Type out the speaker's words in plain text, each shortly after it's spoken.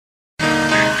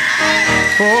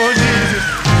Oh Jesus,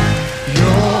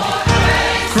 your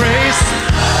grace,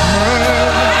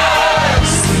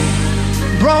 mercy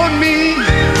brought me.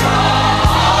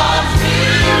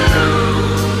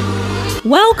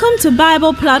 Welcome to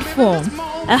Bible Platform,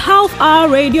 a half-hour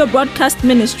radio broadcast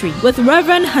ministry with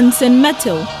Rev.Hansen,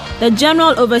 Mettle, the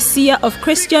General Overseer of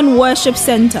Christian Worship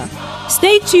Center.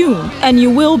 Stay tuned and you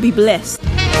will be blessed.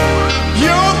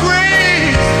 Your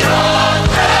grace and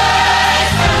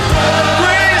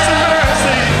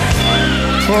mercy,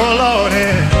 oh Lord,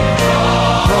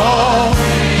 brought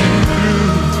me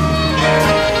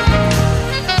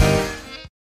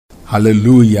through.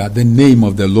 Hallelujah. The name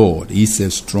of the Lord is a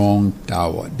strong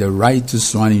tower. The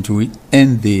righteous run into it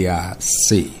and they are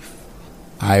safe.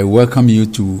 I welcome you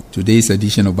to today's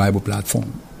edition of Bible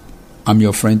Platform. I'm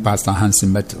your friend, Pastor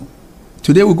Hansen Mettle.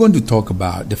 Today we're going to talk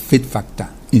about the faith factor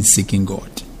in seeking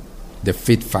God. The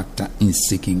faith factor in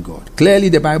seeking God. Clearly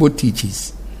the Bible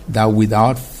teaches that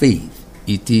without faith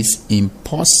it is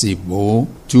impossible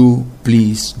to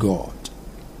please God.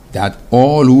 That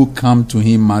all who come to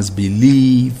Him must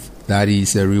believe that He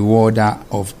is a rewarder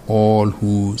of all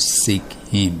who seek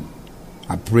Him.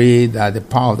 I pray that the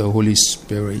power of the Holy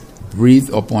Spirit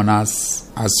breathe upon us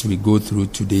as we go through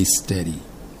today's study.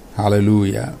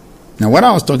 Hallelujah. Now what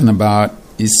I was talking about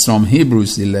is from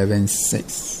Hebrews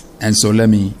 11:6. And so let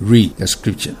me read the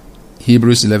scripture.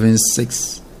 Hebrews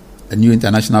 11:6, the New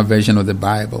International Version of the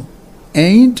Bible.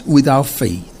 And without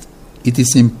faith, it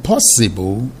is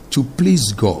impossible to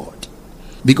please God,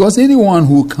 because anyone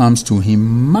who comes to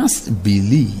Him must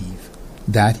believe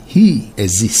that He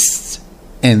exists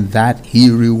and that He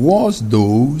rewards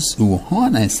those who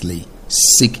honestly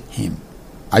seek Him.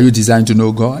 Are you desiring to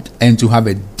know God and to have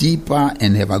a deeper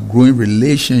and ever-growing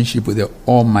relationship with the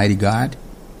Almighty God?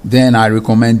 Then I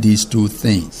recommend these two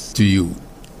things to you.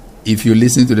 If you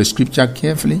listen to the scripture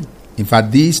carefully, in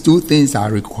fact, these two things are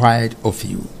required of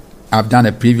you. I've done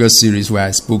a previous series where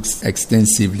I spoke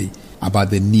extensively about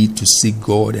the need to seek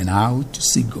God and how to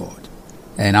seek God.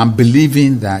 And I'm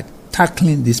believing that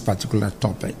tackling this particular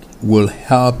topic will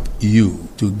help you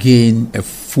to gain a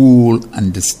full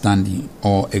understanding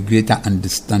or a greater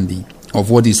understanding of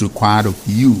what is required of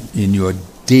you in your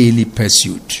daily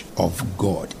pursuit of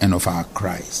God and of our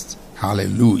Christ.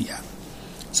 Hallelujah.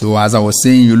 So as I was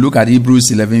saying, you look at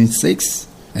Hebrews 11:6,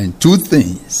 and two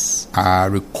things are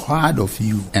required of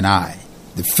you and I.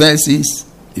 The first is,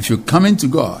 if you're coming to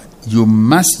God, you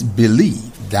must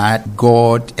believe that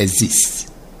God exists.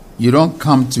 You don't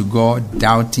come to God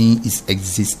doubting His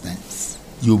existence.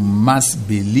 You must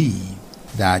believe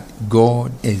that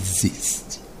God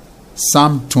exists.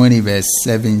 Psalm 20 verse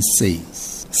 7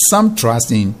 says, some trust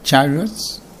in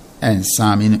chariots and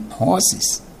some in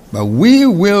horses, but we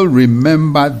will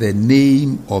remember the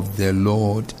name of the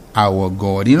Lord our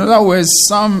God. In other words,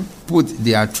 some put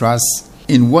their trust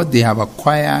in what they have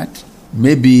acquired,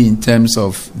 maybe in terms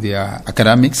of their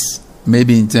academics,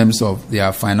 maybe in terms of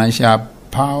their financial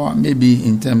power, maybe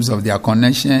in terms of their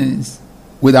connections,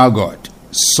 without God.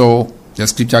 So the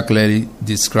scripture clearly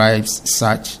describes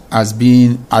such as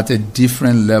being at a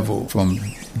different level from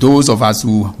those of us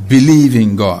who believe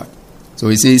in God. So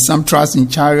it says some trust in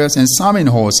chariots and some in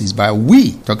horses, but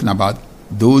we, talking about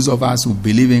those of us who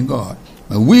believe in God,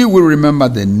 but we will remember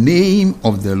the name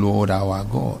of the Lord our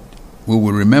God. We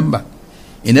will remember.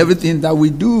 In everything that we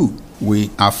do, we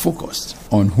are focused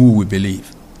on who we believe.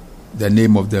 The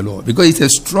name of the Lord, because it's a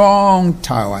strong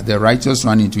tower. The righteous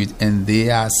run into it and they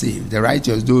are saved. The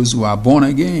righteous, those who are born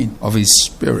again of His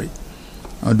Spirit,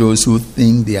 or those who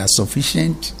think they are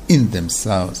sufficient in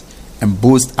themselves and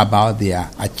boast about their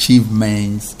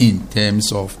achievements in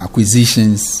terms of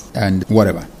acquisitions and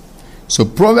whatever. So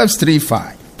Proverbs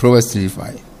 3:5.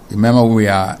 Remember, we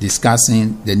are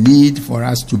discussing the need for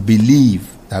us to believe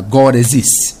that God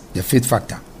exists, the faith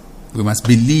factor. We must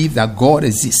believe that God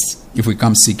exists if we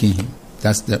come seeking Him.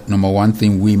 That's the number one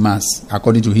thing we must,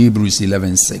 according to Hebrews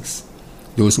 11:6.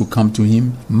 Those who come to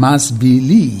Him must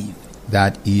believe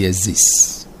that He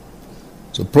exists.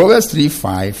 So Proverbs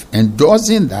 3:5,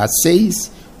 endorsing that,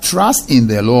 says, trust in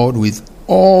the Lord with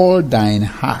all thine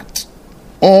heart.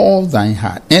 All thine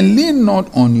heart. And lean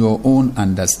not on your own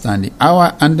understanding.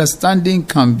 Our understanding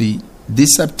can be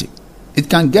deceptive. It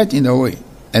can get in the way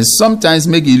and sometimes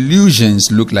make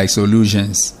illusions look like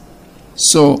solutions.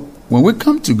 So when we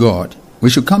come to God,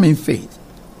 we should come in faith.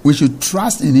 We should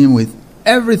trust in Him with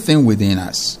everything within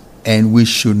us. And we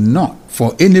should not,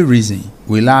 for any reason,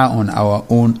 rely on our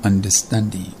own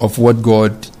understanding of what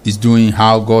God is doing,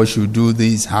 how God should do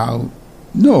this, how.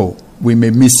 No, we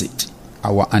may miss it.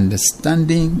 Our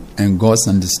understanding and God's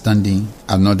understanding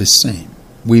are not the same.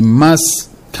 We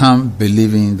must come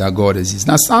believing that God exists.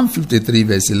 Now, Psalm 53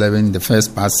 verse 11, the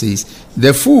first part says,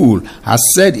 the fool has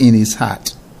said in his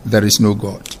heart, there is no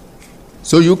God.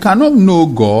 So you cannot know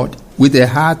God with a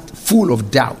heart full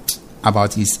of doubt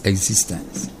about his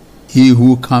existence. He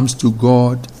who comes to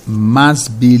God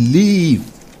must believe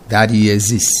that he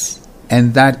exists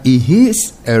and that he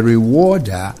is a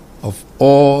rewarder of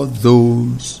all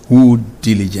those who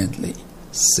diligently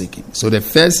seek him. So the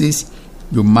first is,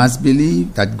 you must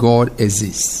believe that God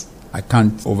exists. I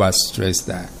can't overstress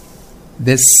that.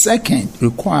 The second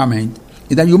requirement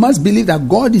is that you must believe that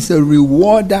God is a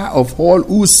rewarder of all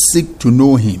who seek to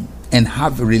know him and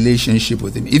have a relationship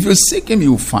with him. If you seek him,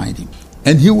 you will find him,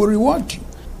 and he will reward you.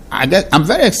 I'm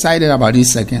very excited about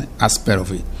this second aspect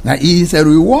of it, that he is a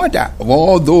rewarder of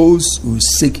all those who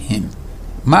seek him.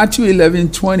 Matthew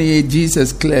 11:28,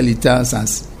 Jesus clearly tells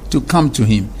us to come to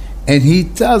him. And he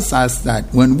tells us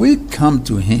that when we come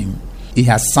to him, he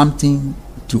has something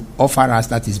to offer us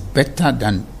that is better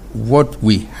than what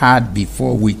we had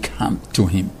before we come to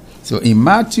him. So in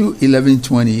Matthew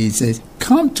 11:20, he says,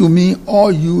 come to me,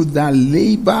 all you that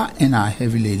labor and are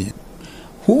heavy laden.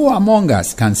 Who among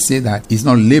us can say that he's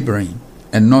not laboring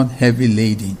and not heavy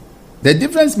laden? The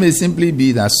difference may simply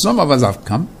be that some of us have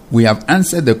come, we have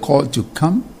answered the call to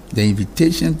come, the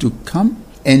invitation to come,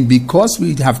 and because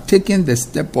we have taken the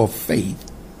step of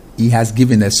faith, he has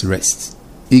given us rest.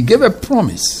 He gave a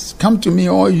promise. Come to me,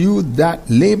 all you that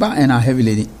labor and are heavy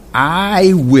laden.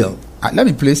 I will. Let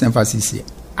me place emphasis here.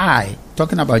 I,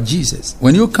 talking about Jesus.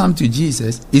 When you come to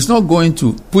Jesus, it's not going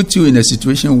to put you in a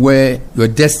situation where your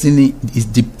destiny is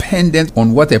dependent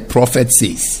on what a prophet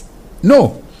says.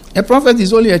 No. A prophet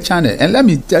is only a channel. And let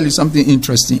me tell you something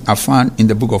interesting I found in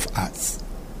the book of Acts.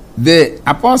 The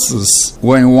apostles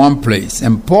were in one place,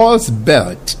 and Paul's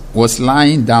belt was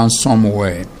lying down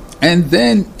somewhere. And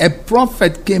then a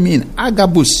prophet came in,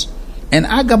 Agabus, and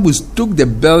Agabus took the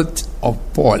belt of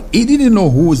Paul. He didn't know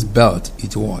whose belt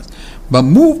it was, but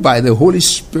moved by the Holy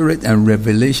Spirit and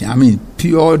revelation,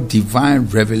 pure divine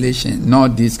revelation,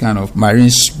 not this kind of marine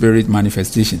spirit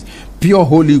manifestations, pure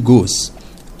Holy Ghost,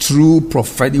 true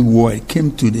prophetic word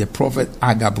came to the prophet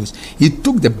Agabus. He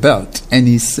took the belt and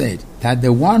he said that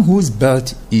the one whose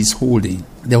belt is holding,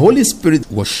 the Holy Spirit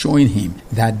was showing him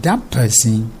that that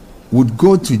person would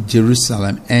go to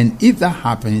Jerusalem, and if that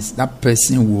happens, that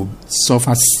person will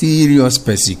suffer serious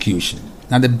persecution.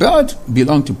 Now the belt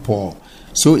belonged to Paul.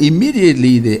 So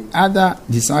immediately the other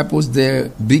disciples there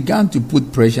began to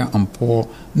put pressure on Paul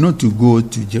not to go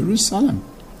to Jerusalem.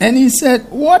 And he said,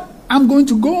 what? I'm going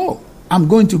to go. I'm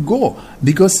going to go.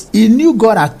 Because he knew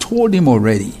God had told him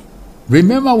already.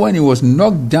 Remember when he was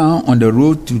knocked down on the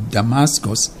road to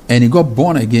Damascus and he got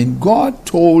born again, God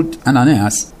told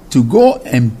Ananias to go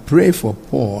and pray for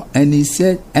Paul. And he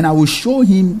said, and I will show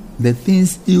him the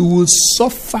things he will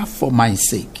suffer for my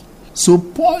sake. So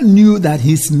Paul knew that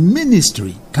his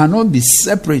ministry cannot be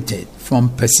separated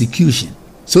from persecution.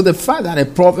 So the fact that a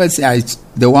prophet says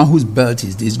the one whose belt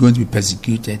is going to be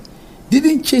persecuted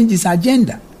didn't change his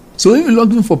agenda. So if you're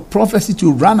looking for prophecy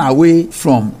to run away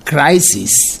from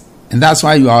crisis, and that's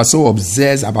why you are so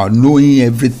obsessed about knowing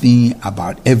everything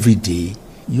about every day,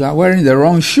 you are wearing the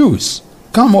wrong shoes.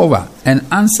 Come over and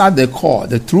answer the call,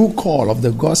 the true call of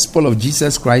the gospel of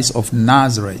Jesus Christ of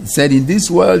Nazareth. He said, in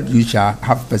this world you shall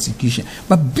have persecution,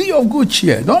 but be of good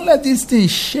cheer. Don't let these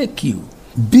things shake you.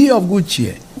 Be of good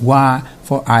cheer. Why?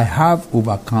 For I have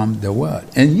overcome the world.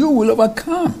 And you will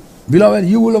overcome. Beloved,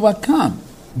 you will overcome.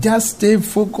 Just stay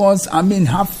focused.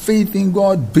 Have faith in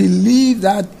God. Believe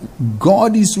that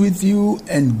God is with you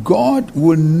and God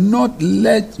will not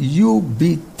let you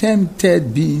be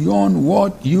tempted beyond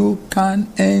what you can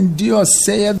endure,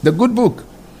 saith the good book,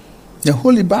 the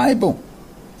Holy Bible.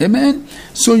 Amen.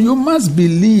 So you must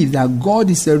believe that God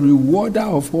is a rewarder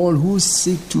of all who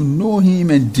seek to know him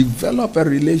and develop a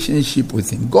relationship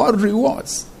with him. God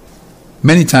rewards.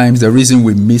 Many times the reason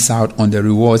we miss out on the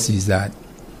rewards is that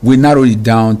we narrow it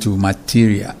down to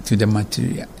material, to the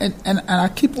material. And I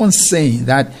keep on saying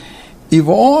that if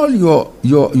all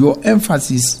your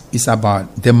emphasis is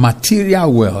about the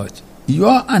material world,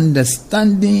 your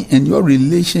understanding and your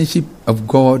relationship of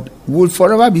God will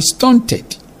forever be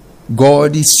stunted.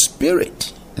 God is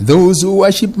spirit. Those who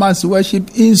worship must worship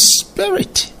in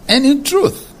spirit and in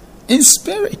truth. In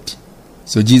spirit.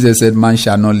 So Jesus said, man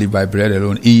shall not live by bread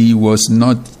alone. He was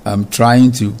not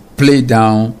trying to play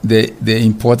down the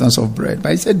importance of bread.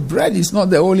 But he said bread is not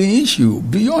the only issue.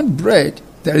 Beyond bread,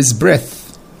 there is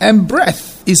breath. And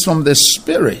breath is from the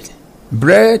spirit.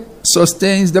 Bread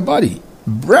sustains the body.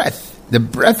 Breath, the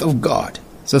breath of God,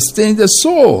 sustains the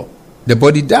soul. The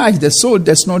body dies, the soul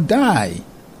does not die.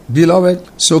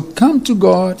 Beloved, so come to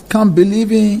God, come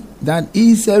believing that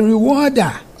He is a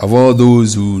rewarder of all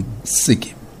those who seek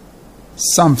Him.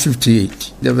 Psalm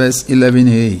 58, the verse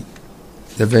 11a.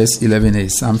 The verse 11a,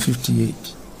 Psalm 58.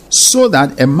 So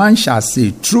that a man shall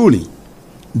say, truly,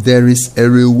 there is a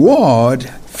reward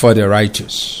for the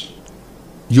righteous.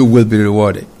 You will be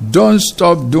rewarded. Don't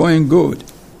stop doing good.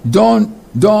 Don't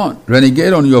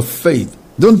renegade on your faith.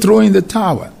 Don't throw in the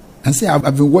towel and say,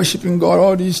 I've been worshiping God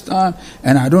all this time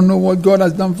and I don't know what God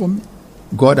has done for me.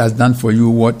 God has done for you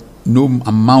what no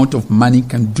amount of money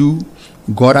can do.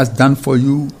 God has done for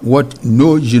you what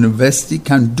no university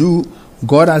can do.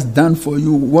 God has done for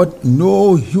you what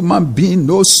no human being,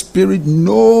 no spirit,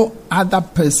 no other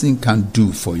person can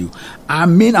do for you.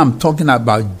 I'm talking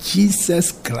about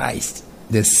Jesus Christ,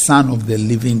 the Son of the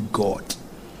living God.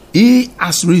 He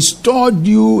has restored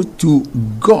you to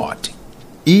God.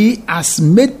 He has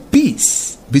made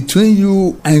peace between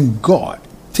you and God,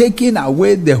 taking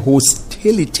away the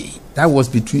hostility that was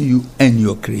between you and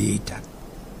your Creator.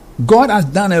 God has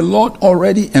done a lot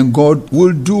already, and God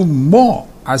will do more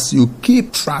as you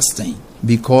keep trusting,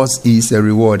 because He is a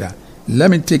rewarder.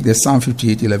 Let me take the Psalm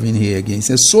 58:11 here again. It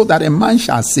says, so that a man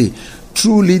shall say,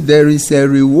 truly there is a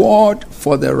reward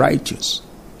for the righteous.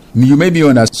 You may be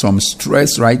under some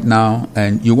stress right now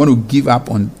and you want to give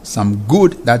up on some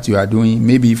good that you are doing,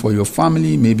 maybe for your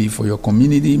family, maybe for your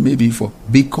community,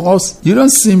 because you don't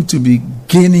seem to be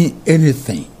gaining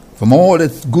anything from all the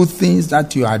good things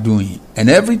that you are doing. And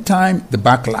every time the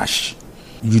backlash,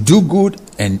 you do good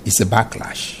and it's a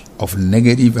backlash of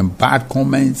negative and bad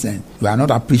comments and you are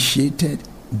not appreciated.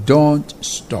 Don't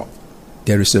stop.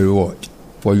 There is a reward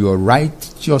for your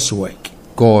righteous work.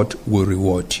 God will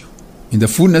reward you. In the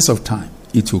fullness of time,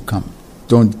 it will come.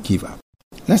 Don't give up.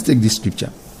 Let's take this scripture,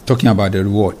 talking about the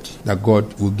reward that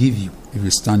God will give you if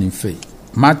you stand in faith.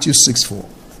 Matthew 6:4.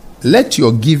 Let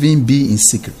your giving be in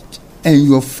secret, and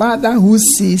your Father who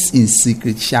sees in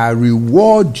secret shall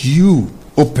reward you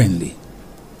openly.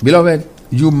 Beloved,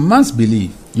 you must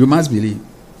believe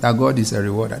that God is a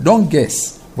rewarder. Don't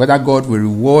guess whether God will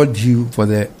reward you for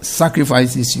the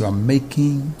sacrifices you are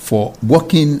making, for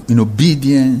walking in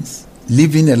obedience,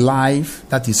 living a life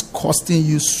that is costing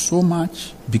you so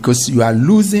much because you are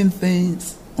losing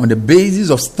things on the basis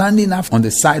of standing up on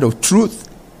the side of truth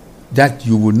that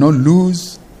you will not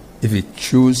lose if you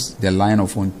choose the line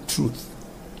of untruth.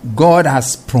 God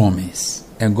has promised,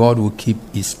 and God will keep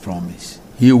His promise.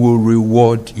 He will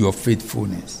reward your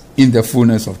faithfulness in the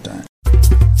fullness of time.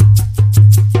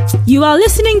 You are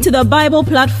listening to the Bible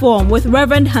Platform with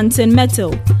Rev.Hansen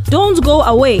Mettle. Don't go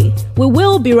away. We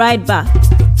will be right back.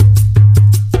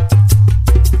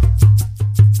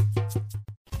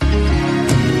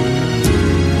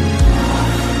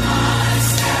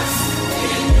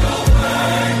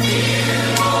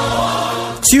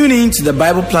 Tune in to the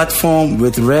Bible Platform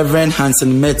with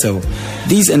Rev.Hansen Mettle.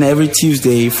 This and every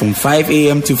Tuesday from 5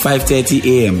 a.m. to 5:30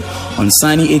 a.m. on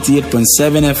Sunny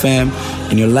 88.7 FM,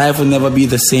 and your life will never be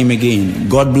the same again.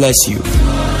 God bless you.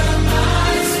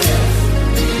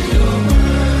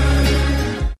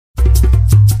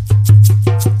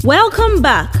 Welcome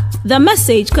back. The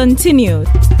message continued.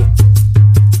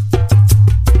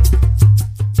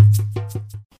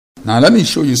 Now let me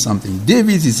show you something.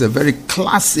 David is a very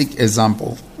classic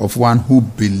example of one who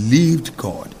believed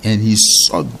God and he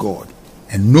sought God.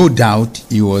 And no doubt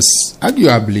he was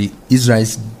arguably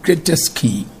Israel's greatest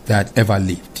king that ever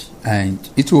lived. And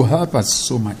it will help us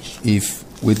so much if,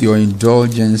 with your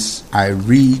indulgence, I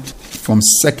read from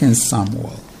 2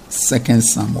 Samuel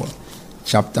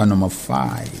chapter number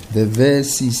 5, the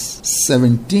verses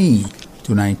 17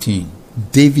 to 19.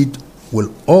 David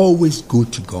will always go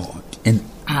to God and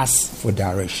ask for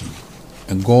direction,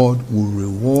 and God will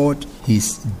reward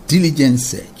his diligent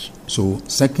search. So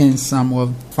 2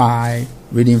 Samuel 5,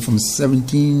 reading from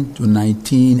 17 to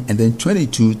 19 and then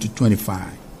 22 to 25.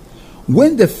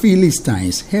 When the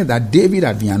Philistines heard that David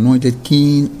had been anointed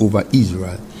king over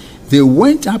Israel, they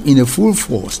went up in a full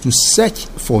force to search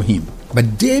for him.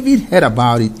 But David heard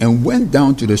about it and went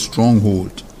down to the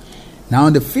stronghold. Now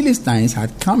the Philistines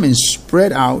had come and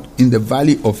spread out in the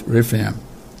valley of Rephaim.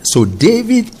 So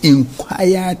David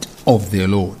inquired of the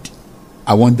Lord.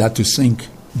 I want that to sink.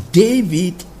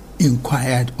 David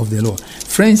inquired of the Lord.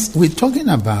 Friends, we're talking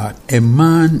about a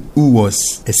man who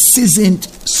was a seasoned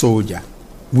soldier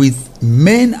with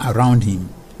men around him,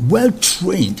 well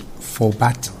trained for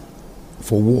battle,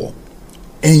 for war.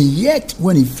 And yet,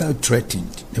 when he felt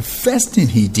threatened, the first thing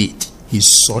he did, he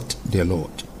sought the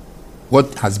Lord.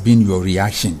 What has been your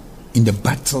reaction in the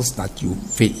battles that you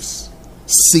face?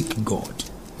 Seek God.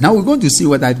 Now we're going to see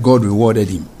whether God rewarded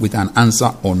him with an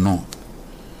answer or not.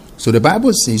 So the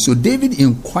Bible says, so David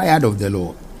inquired of the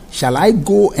Lord, shall I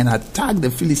go and attack the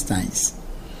Philistines?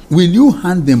 Will you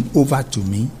hand them over to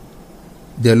me?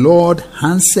 The Lord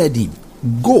answered him,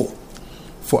 go,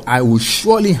 for I will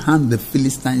surely hand the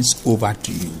Philistines over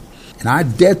to you. And I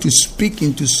dare to speak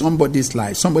into somebody's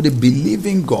life, somebody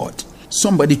believing God,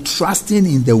 somebody trusting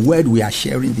in the word we are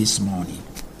sharing this morning,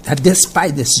 that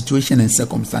despite the situation and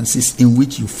circumstances in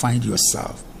which you find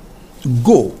yourself,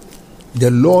 go, the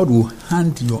Lord will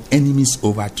hand your enemies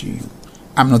over to you.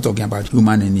 I'm not talking about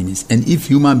human enemies. And if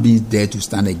human beings dare to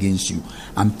stand against you,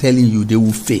 I'm telling you, they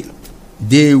will fail.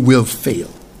 They will fail.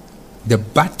 The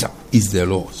battle is the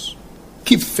Lord's.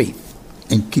 Keep faith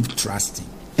and keep trusting.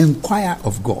 Inquire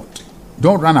of God.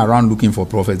 Don't run around looking for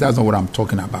prophets. That's not what I'm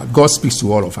talking about. God speaks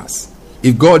to all of us.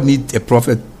 If God needs a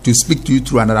prophet to speak to you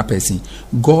through another person,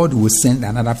 God will send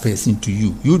another person to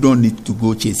you. You don't need to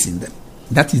go chasing them.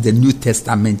 That is the New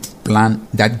Testament plan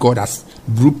that God has,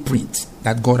 blueprint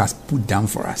that God has put down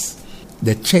for us.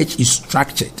 The church is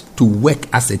structured to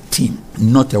work as a team,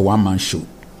 not a one-man show,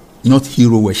 not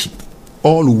hero worship.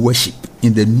 All worship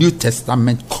in the New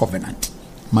Testament covenant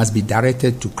must be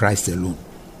directed to Christ alone.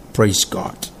 Praise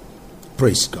God.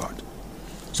 Praise God.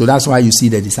 So that's why you see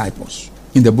the disciples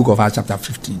in the book of Acts chapter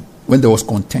 15. When there was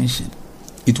contention,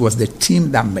 it was the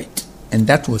team that met. And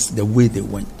that was the way they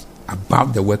went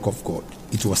about the work of God.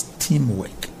 It was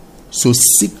teamwork. So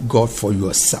seek God for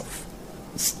yourself.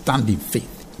 Stand in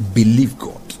faith. Believe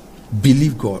God.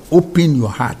 Believe God. Open your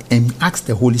heart and ask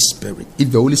the Holy Spirit.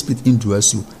 If the Holy Spirit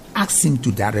indwells you, ask him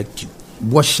to direct you.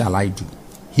 What shall I do?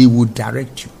 He will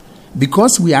direct you.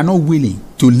 Because we are not willing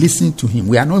to listen to him,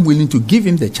 we are not willing to give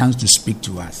him the chance to speak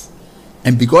to us.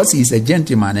 And because he is a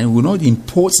gentleman and will not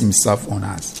impose himself on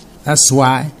us, that's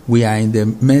why we are in the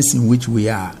mess in which we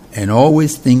are and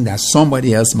always think that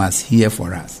somebody else must hear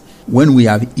for us. When we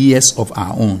have ears of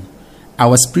our own,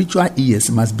 our spiritual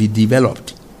ears must be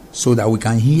developed so that we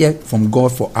can hear from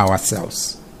God for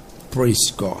ourselves.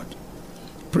 Praise God.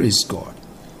 Praise God.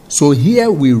 So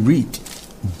here we read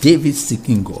David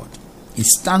seeking God.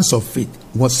 His stance of faith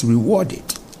was rewarded.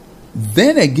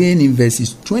 Then again in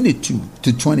verses 22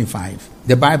 to 25,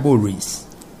 the Bible reads,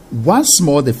 once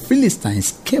more the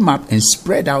Philistines came up and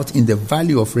spread out in the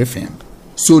valley of Rephaim.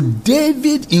 So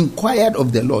David inquired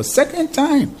of the Lord. Second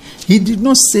time. He did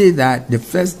not say that the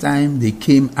first time they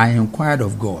came, I inquired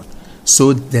of God.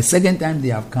 So the second time they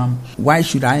have come, why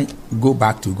should I go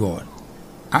back to God?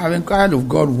 I have inquired of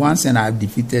God once and I have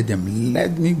defeated them.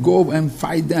 Let me go and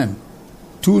fight them.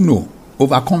 2-0.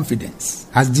 Overconfidence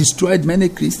has destroyed many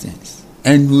Christians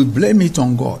and we blame it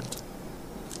on God.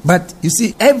 But you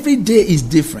see, every day is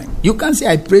different. You can't say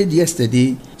I prayed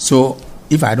yesterday, so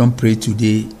if I don't pray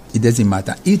today, it doesn't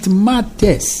matter. It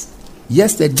matters.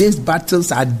 Yesterday's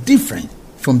battles are different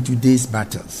from today's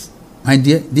battles. My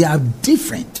dear, they are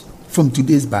different from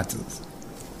today's battles.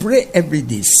 Pray every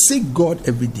day. Seek God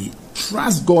every day.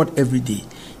 Trust God every day.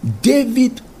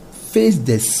 David faced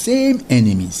the same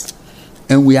enemies.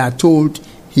 And we are told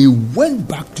he went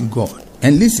back to God.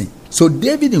 And listen, so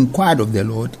David inquired of the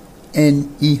Lord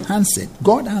and he answered.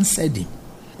 God answered him.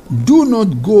 Do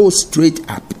not go straight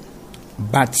up,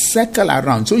 but circle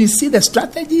around. So you see, the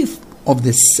strategy of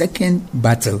the second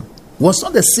battle was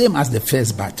not the same as the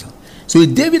first battle. So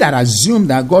if David had assumed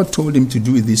that God told him to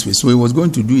do it this way, so he was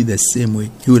going to do it the same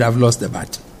way, he would have lost the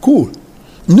battle. Cool.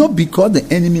 Not because the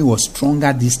enemy was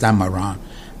stronger this time around,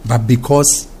 but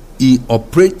because he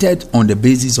operated on the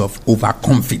basis of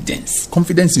overconfidence.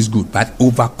 Confidence is good, but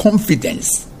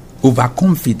overconfidence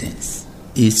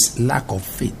is lack of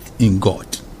faith in God.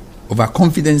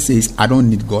 Overconfidence says, I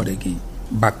don't need God again.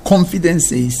 But confidence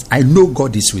says, I know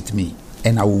God is with me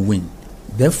and I will win.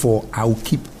 Therefore, I will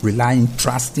keep relying,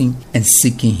 trusting, and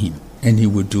seeking him, and he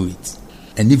will do it.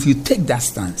 And if you take that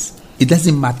stance, it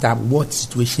doesn't matter what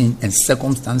situation and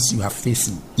circumstance you are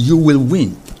facing, you will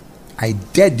win. I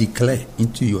dare declare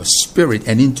into your spirit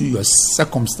and into your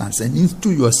circumstance and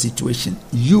into your situation,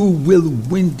 you will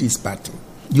win this battle.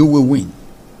 You will win.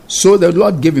 So the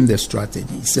Lord gave him the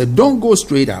strategy. He said, don't go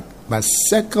straight up, but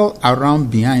circle around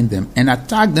behind them and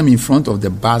attack them in front of the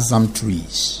balsam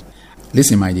trees.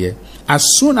 Listen, my dear, as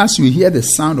soon as you hear the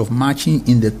sound of marching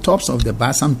in the tops of the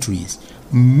balsam trees,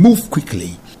 move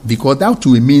quickly, because that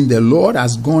will mean the Lord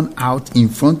has gone out in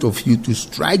front of you to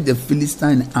strike the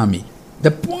Philistine army. The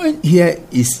point here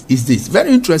is this,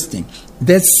 very interesting.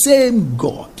 The same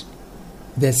God,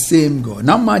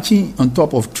 now marching on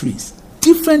top of trees.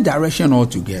 Different direction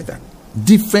altogether.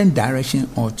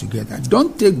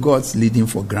 Don't take God's leading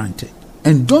for granted.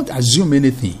 And don't assume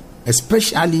anything,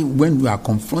 especially when you are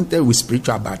confronted with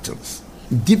spiritual battles,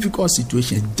 difficult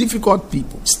situations, difficult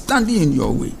people standing in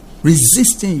your way.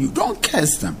 resisting you, don't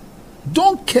curse them.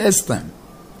 Don't curse them.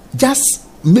 Just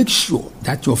make sure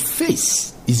that your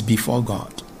face is before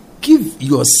God. Give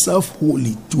yourself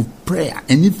wholly to prayer,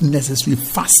 and if necessary,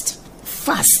 fast.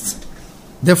 Fast.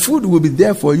 The food will be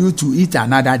there for you to eat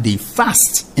another day.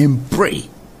 Fast and pray.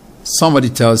 Somebody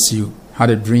tells you,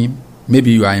 had a dream.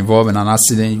 Maybe you are involved in an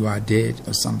accident, you are dead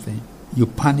or something. You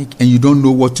panic and you don't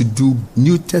know what to do.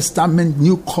 New Testament,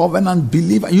 New Covenant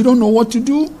believer, you don't know what to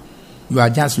do. You are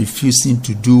just refusing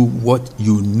to do what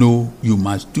you know you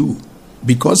must do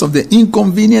because of the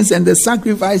inconvenience and the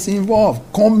sacrifice involved.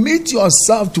 Commit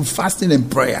yourself to fasting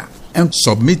and prayer and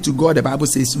submit to God. The Bible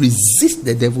says, resist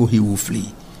the devil, he will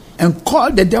flee. And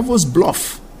call the devil's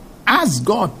bluff. Ask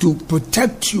God to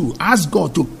protect you. Ask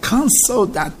God to cancel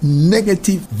that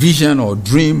negative vision or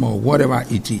dream or whatever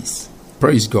it is.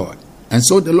 Praise God. And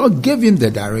so the Lord gave him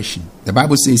the direction. The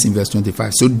Bible says in verse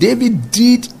 25, so David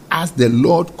did as the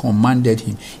Lord commanded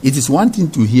him. It is one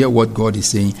thing to hear what God is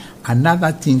saying,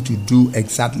 another thing to do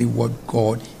exactly what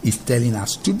God is telling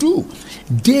us to do.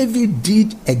 David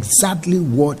did exactly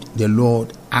what the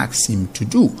Lord asked him to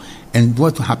do. And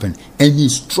what happened? And he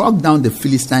struck down the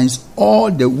Philistines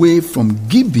all the way from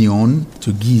Gibeon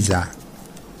to Gezer.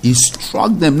 He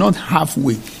struck them not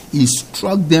halfway. He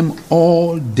struck them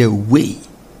all the way.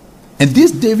 And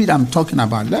this David I'm talking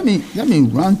about, let me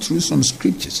run through some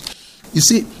scriptures. You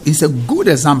see, it's a good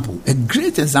example, a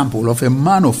great example of a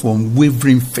man of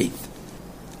unwavering faith.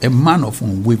 A man of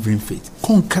unwavering faith,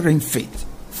 conquering faith.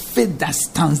 Faith that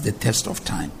stands the test of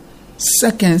time.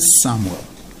 2 Samuel,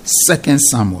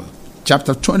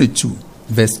 chapter 22,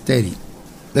 verse 30.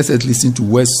 Let's listen to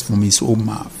words from his own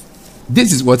mouth.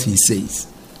 This is what he says.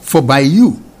 For by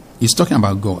you, he's talking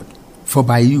about God. For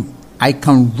by you, I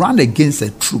can run against a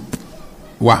troop.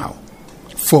 Wow.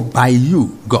 For by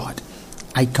you, God,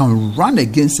 I can run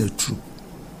against a troop.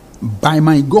 By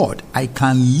my God, I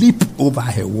can leap over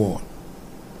a wall.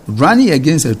 Running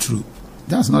against a troop,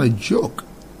 that's not a joke.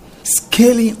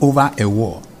 Scaling over a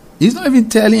wall. He's not even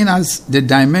telling us the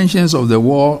dimensions of the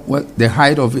wall, the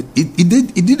height of it.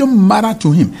 It didn't matter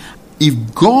to him.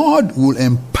 If God will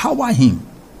empower him,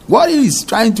 what he is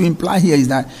trying to imply here is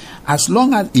that as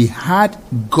long as he had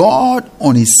God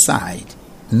on his side,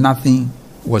 nothing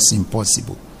was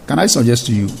impossible. Can I suggest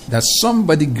to you that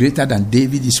somebody greater than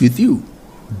David is with you?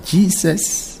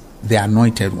 Jesus, the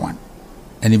anointed one.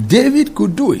 And if David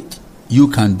could do it, you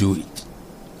can do it.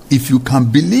 If you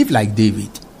can believe like David,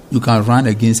 you can run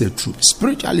against a troop.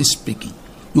 Spiritually speaking,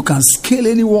 you can scale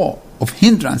any wall of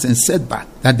hindrance and setback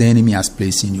that the enemy has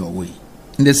placed in your way.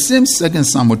 In the same 2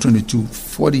 Samuel 22,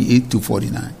 48 to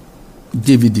 49,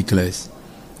 David declares,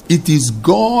 it is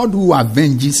God who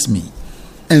avenges me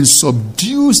and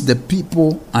subdues the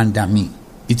people under me.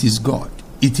 It is God.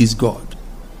 It is God.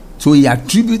 So he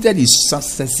attributed his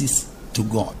successes to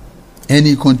God. And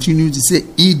he continued to say,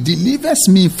 he delivers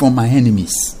me from my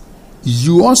enemies.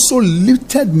 You also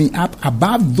lifted me up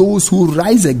above those who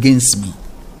rise against me.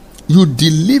 You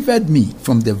delivered me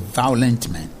from the violent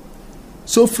men.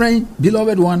 So friend,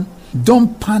 beloved one,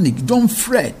 don't panic, don't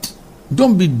fret.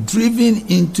 Don't be driven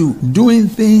into doing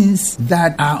things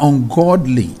that are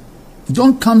ungodly.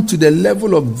 Don't come to the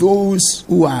level of those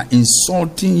who are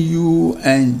insulting you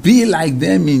and be like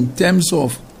them in terms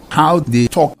of how they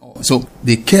talk. So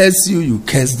they curse you, you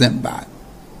curse them back.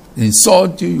 They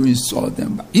insult you, you insult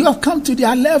them back. You have come to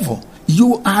their level.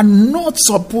 You are not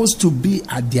supposed to be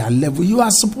at their level. You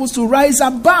are supposed to rise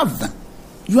above them.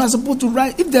 You are supposed to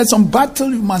rise. If there's some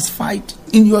battle you must fight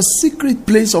in your secret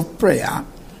place of prayer,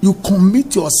 you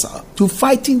commit yourself to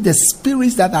fighting the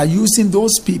spirits that are using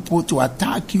those people to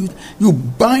attack you. You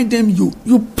bind them,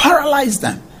 you paralyze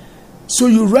them. So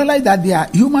you realize that they are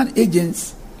human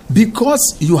agents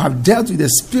because you have dealt with the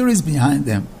spirits behind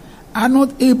them, are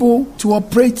not able to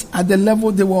operate at the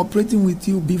level they were operating with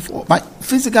you before. But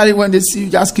physically, when they see you,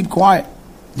 just keep quiet.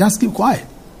 Just keep quiet.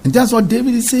 And that's what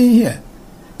David is saying here.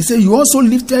 He said, you also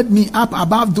lifted me up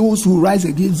above those who rise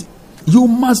against you. You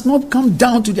must not come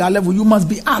down to their level. You must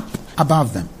be up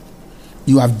above them.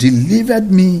 You have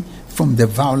delivered me from the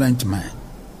violent man.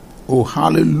 Oh,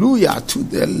 hallelujah to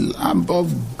the Lamb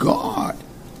of God.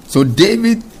 So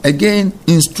David again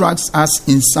instructs us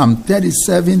in Psalm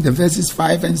 37, the verses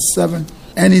 5 and 7.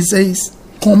 And he says,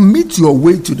 commit your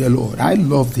way to the Lord. I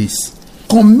love this.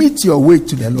 Commit your way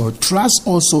to the Lord. Trust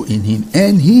also in him,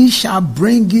 and he shall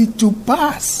bring it to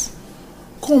pass.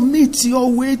 Commit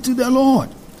your way to the Lord.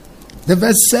 The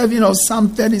verse 7 of Psalm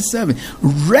 37.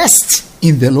 Rest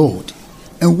in the Lord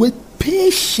and wait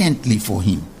patiently for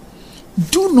him.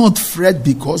 Do not fret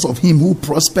because of him who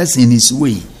prospers in his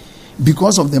way,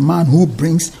 because of the man who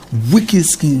brings wicked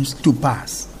schemes to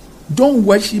pass. Don't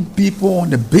worship people on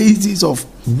the basis of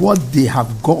what they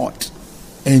have got.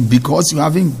 And because you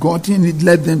haven't gotten it,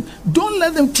 don't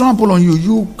let them trample on you.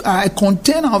 You are a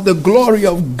container of the glory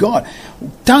of God.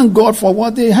 Thank God for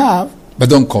what they have, but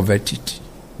don't covet it.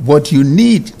 What you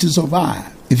need to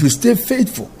survive, if you stay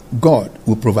faithful, God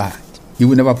will provide. He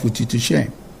will never put you to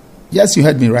shame. Yes, you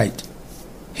heard me right.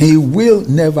 He will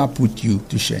never put you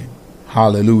to shame.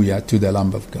 Hallelujah to the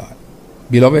Lamb of God.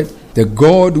 Beloved, the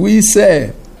God we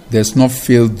serve does not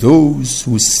fail those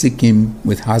who seek him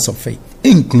with hearts of faith,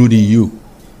 including you.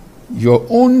 Your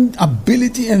own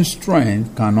ability and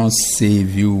strength cannot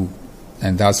save you.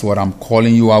 And that's what I'm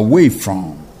calling you away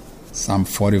from. Psalm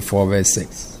 44 verse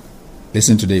 6.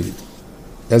 Listen to David.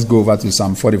 Let's go over to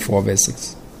Psalm 44 verse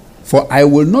 6. For I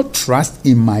will not trust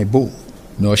in my bow,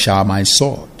 nor shall my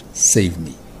sword save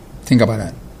me. Think about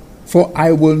that. For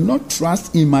I will not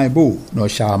trust in my bow, nor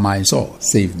shall my sword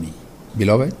save me.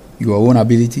 Beloved, your own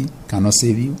ability cannot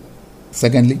save you.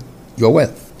 Secondly, your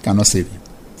wealth cannot save you.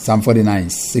 Psalm 49,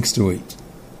 6-8.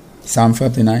 Psalm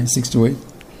 49, 6-8.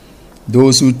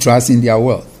 Those who trust in their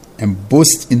wealth and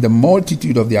boast in the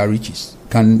multitude of their riches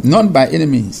cannot by any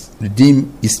means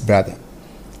redeem his brother,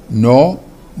 nor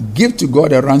give to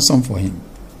God a ransom for him.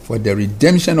 For the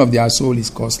redemption of their soul is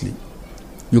costly.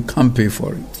 You can't pay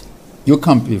for it. You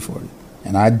can't pay for it.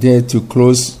 And I dare to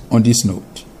close on this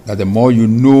note, that the more you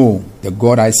know the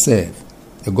God I serve,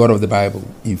 the God of the Bible,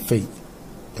 in faith,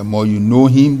 the more you know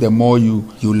him, the more you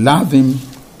love him,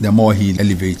 the more he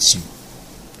elevates you.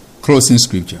 Closing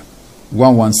scripture,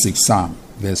 116 Psalm,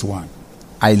 verse 1.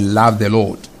 I love the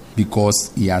Lord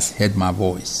because he has heard my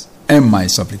voice and my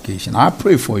supplication. I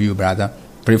pray for you, brother.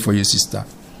 Pray for you, sister,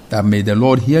 that may the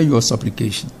Lord hear your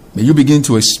supplication. May you begin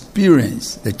to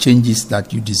experience the changes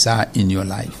that you desire in your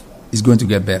life. It's going to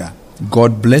get better.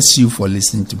 God bless you for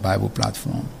listening to Bible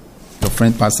Platform. Your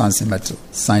friend, Pastor Hansen Mettle,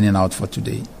 signing out for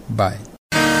today. Bye.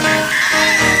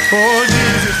 For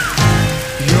Jesus,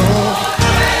 your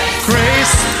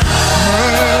grace,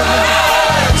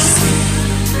 mercy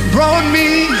brought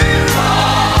me.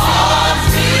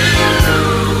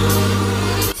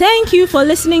 Thank you for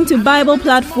listening to Bible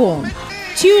Platform.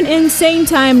 Tune in same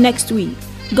time next week.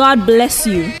 God bless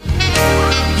you. Your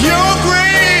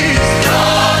grace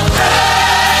and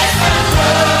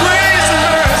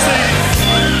mercy,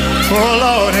 oh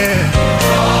Lord,